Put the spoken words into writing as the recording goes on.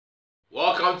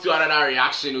Welcome to another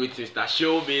reaction with Mr.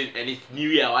 Showbiz, and it's New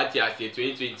Year. What you say?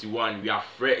 2021. We are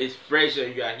fresh. It's fresh,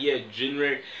 and we are here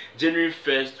January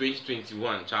 1st,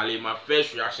 2021. Charlie, my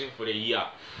first reaction for the year.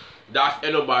 That's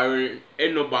Eno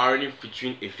Barony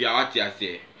featuring Efya. What you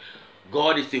say?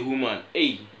 God is a woman.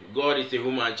 Hey, God is a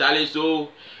woman, Charlie. So,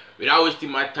 without wasting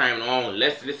my time on,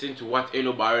 let's listen to what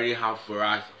Eno Barony have for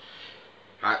us.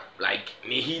 Like,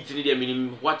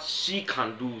 what she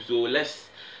can do. So let's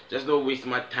just not waste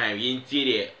my time. You ain't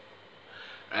see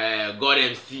the God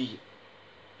MC,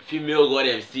 female God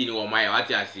MC no my what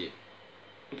you say.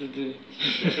 Okay.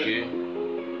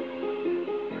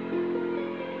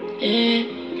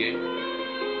 Okay.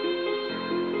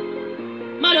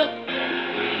 Malo.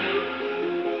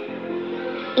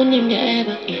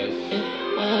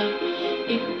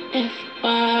 Efya.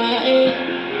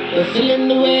 You're feeling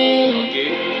the way.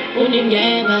 Okay. I've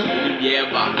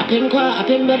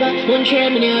been baba, one try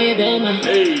me near your bema.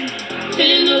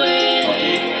 Feeling the way.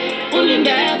 I've been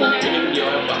baba,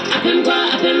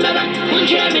 one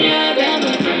try me near your bema.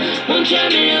 One try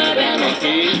me near your bema.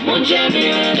 One try me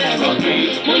near your bema.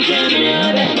 One try me near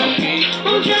your bema.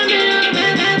 One try me near your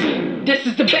bema. This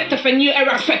is the birth of a new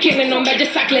era, fucking and on by the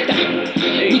sack letter.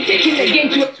 We taking the game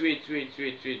to.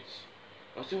 Wait.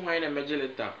 I still want a major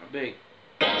letter. I beg.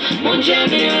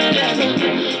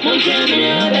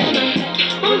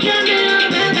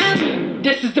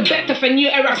 This is the birth of a new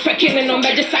era, freaking and on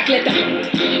by the sack letter.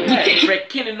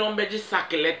 Freaking and on by the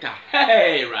sack letter.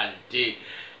 Hey, Randy.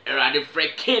 Randy,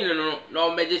 freaking and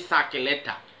on by the sack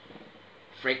letter.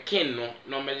 Freaking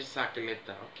no by the sack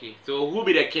letter. Okay, so who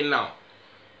be the king now?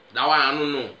 That one I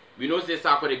don't know. We know say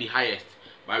Sako the highest,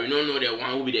 but we don't know the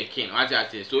one who be the king. What I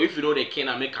say? So if you know the king,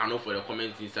 I make a note for the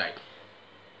comments inside.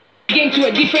 Into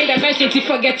a different dimension to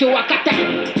forget to Wakata.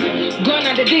 Gone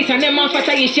are the days and then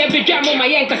Manfata you share the drama my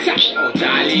yankasa. Oh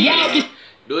Charlie, yeah,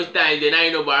 those times they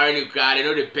not know Barony crowd, they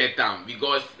know the pet them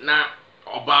because now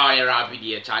about a rapid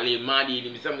here, Charlie,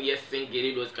 Maddy, some yes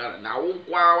singing those kind of now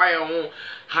why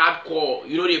hardcore,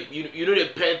 you know they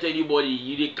pet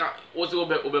anybody, they can't also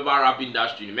over rap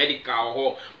industry, medical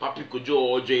or Papi Kojo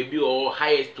or JB or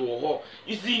highest or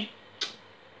you see.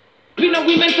 Been a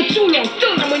woman for too long,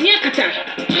 still no money kata.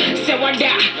 Say what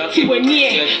that, see when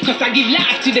near, cause I give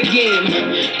life to the game.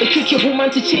 It took your woman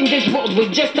to change this world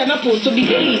with just an apple, so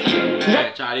behave.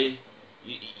 Yeah, Charlie,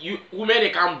 you women they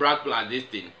can't brag plus this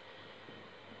thing.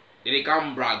 They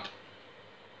can't brag.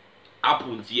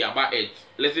 Apple here about it.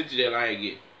 Listen to the line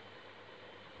again.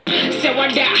 Say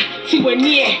what that, see when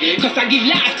near, cause I give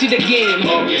life to the game.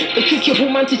 It took your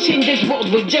woman to change this world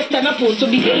with just an apple, so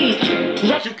behave.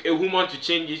 It took a woman to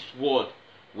change this world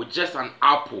with just an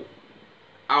apple.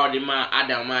 How the man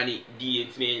Adam money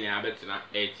D18 and better than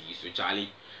 80. So Charlie,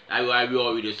 that's why we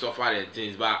all really suffer and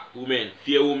things. But women,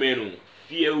 fear women,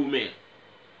 fear women.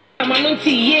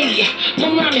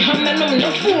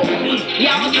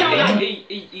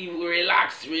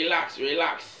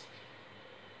 Relax.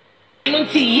 No so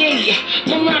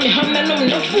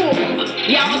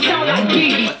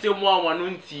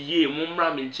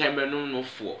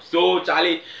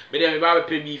Charlie, but then we have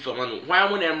pay me for man. Why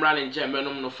am I running chamber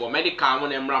for medical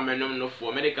when I'm running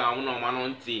for medical no man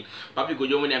on tea. Papi go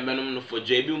join them for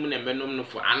JB and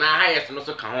for and I highest no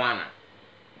so kawana.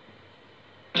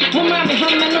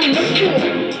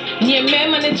 Near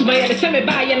man into my other semi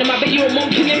buy and my baby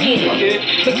won't pin me.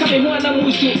 Becoming one of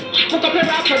Musu. Look up a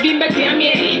rapper being better.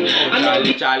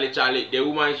 Charlie, the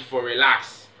woman should for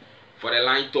relax for the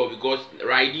line talk because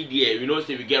right there, we know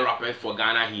say we get rappers for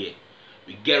Ghana here.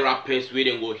 We get rappers where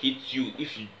they go hit you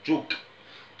if you joke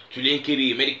to link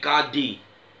it medical day.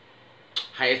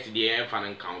 Highest the end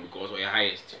fan count because we're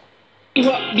highest.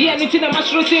 Be anything a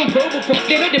mushroom say bro.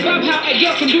 They know the bab how a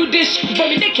girl can do this, but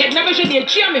we can never show the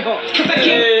cheer me ho.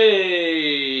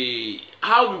 Hey,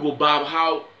 how we go bab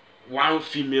how one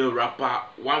female rapper,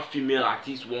 one female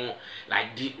artist won't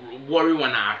like the worry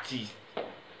one artist,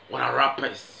 one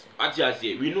rappers. What I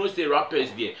say? We know say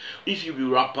rappers there. If you be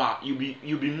rapper, you be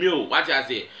male. What I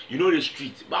say? You know the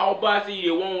street. But Oba say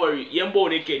you won't worry. Yembo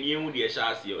ne can you the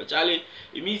chassis. Charlie,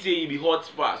 it means say you be hot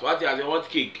fast. What I say? Hot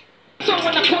cake. So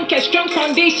when I conquer strong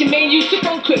foundation, man, you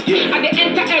super quick. And they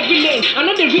enter every lane. I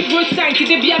know the read road sign to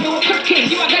the be able to cut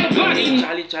case. You are gonna boss.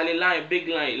 Charlie, line, big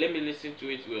line. Let me listen to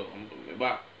it well. I'm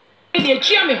back. They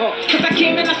cheer me ho, cause I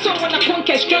came and I saw when I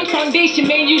conquer strong foundation,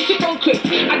 man, you super quick.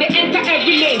 And they enter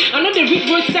every lane. I know the read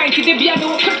road sign to the be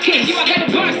able to cut case. You are gonna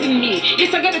boss in me.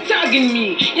 Yes, I got a tag in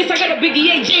me. Yes, I got a big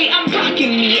AJ. I'm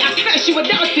backing me. I said she was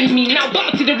doubting me. Now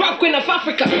back to the rock queen of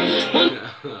Africa.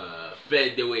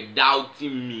 First they were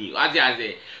doubting me. What did I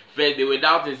say? First they were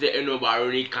doubting say Eno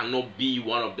Barony cannot be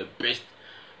one of the best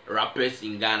rappers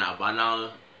in Ghana, but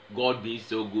now God being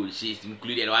so good, she's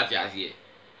included. What you say?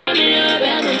 Okay.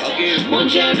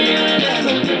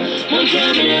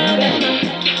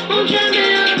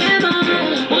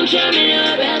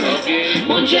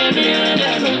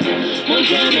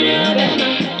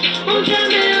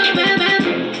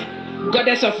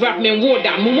 Goddess of rap, me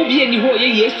woda, mumu bi eni ho ye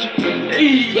Yesu.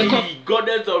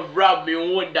 Goddess of rap, me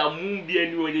woda, mumu bi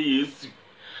eni ho ye Yesu.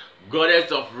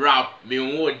 Goddess of rap, me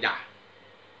woda.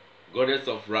 Goddess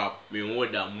of rap, me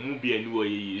woda, mumu bi eni ho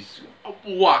ye Yesu.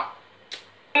 Apuwa.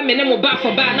 Me ne mo ba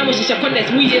for ba na mo shisha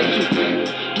goddess mu Yesu.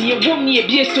 Ye wom ni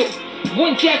ebie so.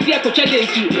 Won ti afi akotwa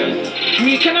densu.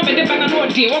 Mi kana me de ba na no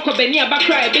de, woko bani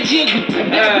abakra e beji egu.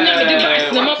 Na me de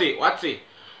ba na mo.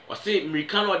 What say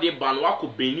American or they ban wako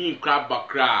Benin crab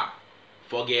bakra.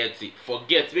 Forget it.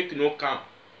 Forget. Make no come.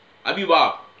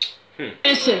 Abiba.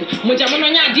 Pension. Mojamono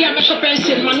nya dia make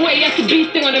pension. Man way yes to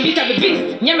beast thing on the beat of the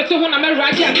beast. Nyame to hona me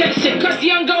right attention. Cause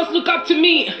young girls look up to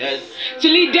me. Yes. To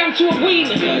lead them to a win.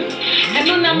 Yes. And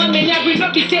no na mama nya bring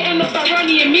up say Eno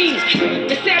Barony and me.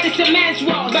 They said it's a man's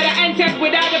world, but I entered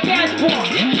without a passport.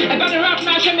 About the rap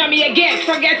now show me again.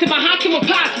 Forget my hakim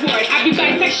password. I be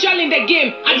bisexual in the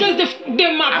game. I just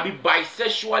them up. I be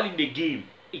bisexual in the game.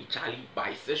 Hey Charlie,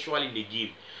 bisexual in the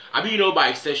game. I be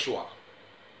bisexual.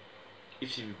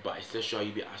 If you be bisexual,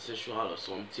 you be asexual or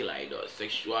something like that.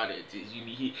 Sexual, it is you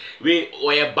be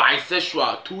or a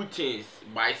bisexual. Two things,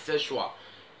 bisexual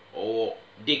or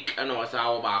dick and what's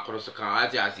our back across the car.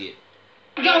 As I see.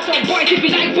 Girls or boys, if you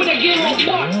like, put a game on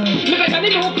board. Maybe I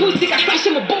didn't know pussy, I crash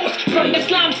my balls. From the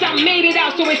slums, I made it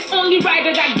out, so it's only right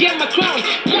that I get my crown.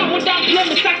 Mom would not blame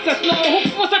me success, no. Who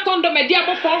force a condom, a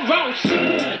diabo for rounds.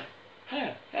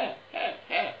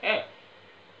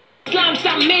 Slums,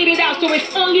 I made it out, so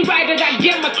it's only right that I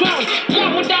get my crown.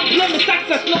 Mom would not blame me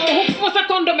success, no. Who force a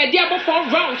condom, a diabo for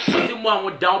rounds. Mom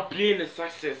would downplay the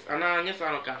success, and I guess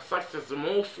I don't get success.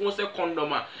 More force a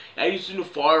condom, I used to do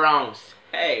 4 rounds.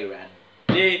 Hey, man.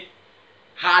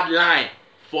 Hard line,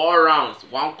 4 rounds,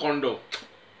 1 condom.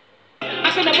 I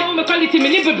said the woman quality, me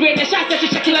never brain, the shots that you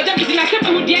check, I jump in a step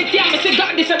with the NTM, I said,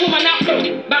 God, this a woman out.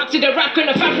 Back to the rock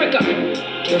of Africa.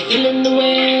 You're feeling the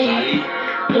way.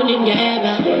 Running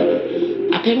gaba.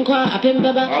 Up him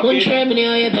baba. One try me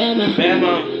near your bema.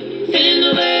 Feeling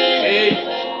the way.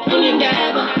 Running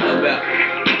gaba.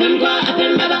 Up him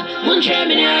baba. One try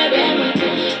me near your bema.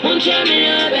 One try me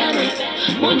near your bema.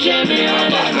 One try me near your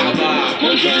bema.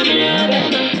 One try me near your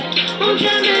bema. One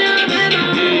try me near your bema.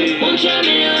 One try me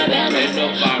near your bema.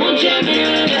 One try me near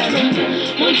your bema.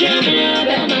 One try me near your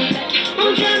bema.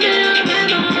 One try me near your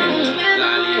bema.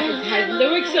 Has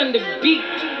lyrics on the beat.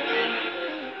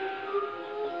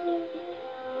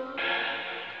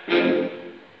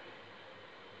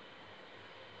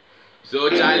 So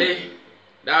Charlie,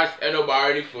 that's Eno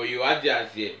Barony for you. What did I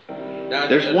say?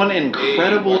 There's one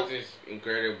incredible. What is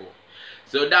incredible?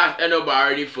 So that's Eno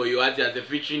Barony for you. What did I say?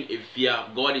 Featuring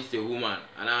Efya. God is a woman,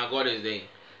 and our God is there.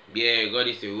 Yeah, God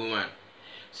is a woman.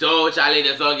 So Charlie,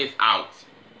 the song is out.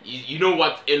 You know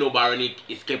what Eno Barony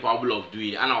is capable of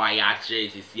doing. I know why actually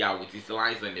is here with his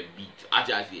lines on the beat. What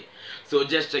did I say? So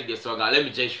just check the song out. Let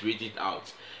me just rate it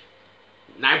out.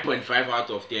 9.5 out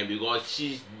of 10 because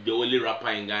she's the only rapper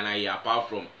in Ghana here apart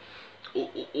from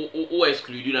who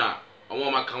excluding her. I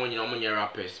want my count, you know, many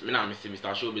rappers. Me na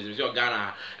Mr. Showbiz, Mr.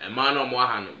 Ghana, and man on one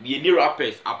hand. The only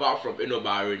rappers apart from Eno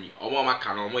Barony. I want my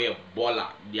count, I want a baller.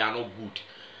 They are not good.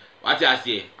 What I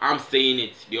say? I'm saying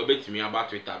it. They obey to me about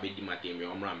Twitter. Be the matter. Me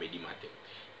omra me the matter.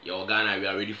 Yo Ghana, we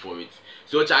are ready for it.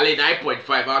 So Charlie,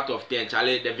 9.5 out of 10.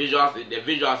 Charlie, the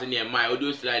visuals in your mind.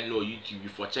 Audio slide no YouTube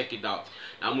before check it out.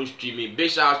 I'm streaming.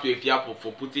 Big shout out to Efya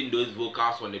for putting those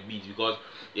vocals on the beat because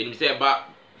they say about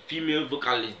female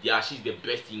vocalist there. She's the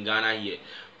best in Ghana here.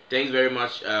 Thanks very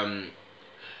much.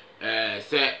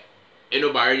 Say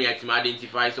Eno Barony at me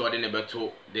identify so I didn't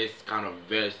battle this kind of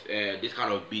verse, this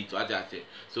kind of beat. What I say.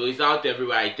 So it's out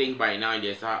everywhere. I think by now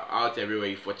it's out everywhere.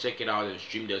 If you check it out and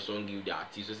stream the song, give the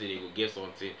artist so they go get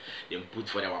something, then put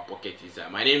for their pocket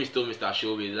inside. My name is still Mr.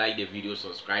 Showbiz. Like the video,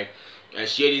 subscribe, and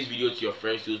share this video to your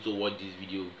friends to also watch this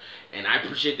video. And I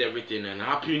appreciate everything and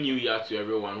happy new year to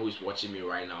everyone who is watching me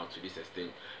right now to this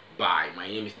extent. Bye. My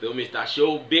name is still Mr.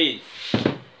 Showbiz.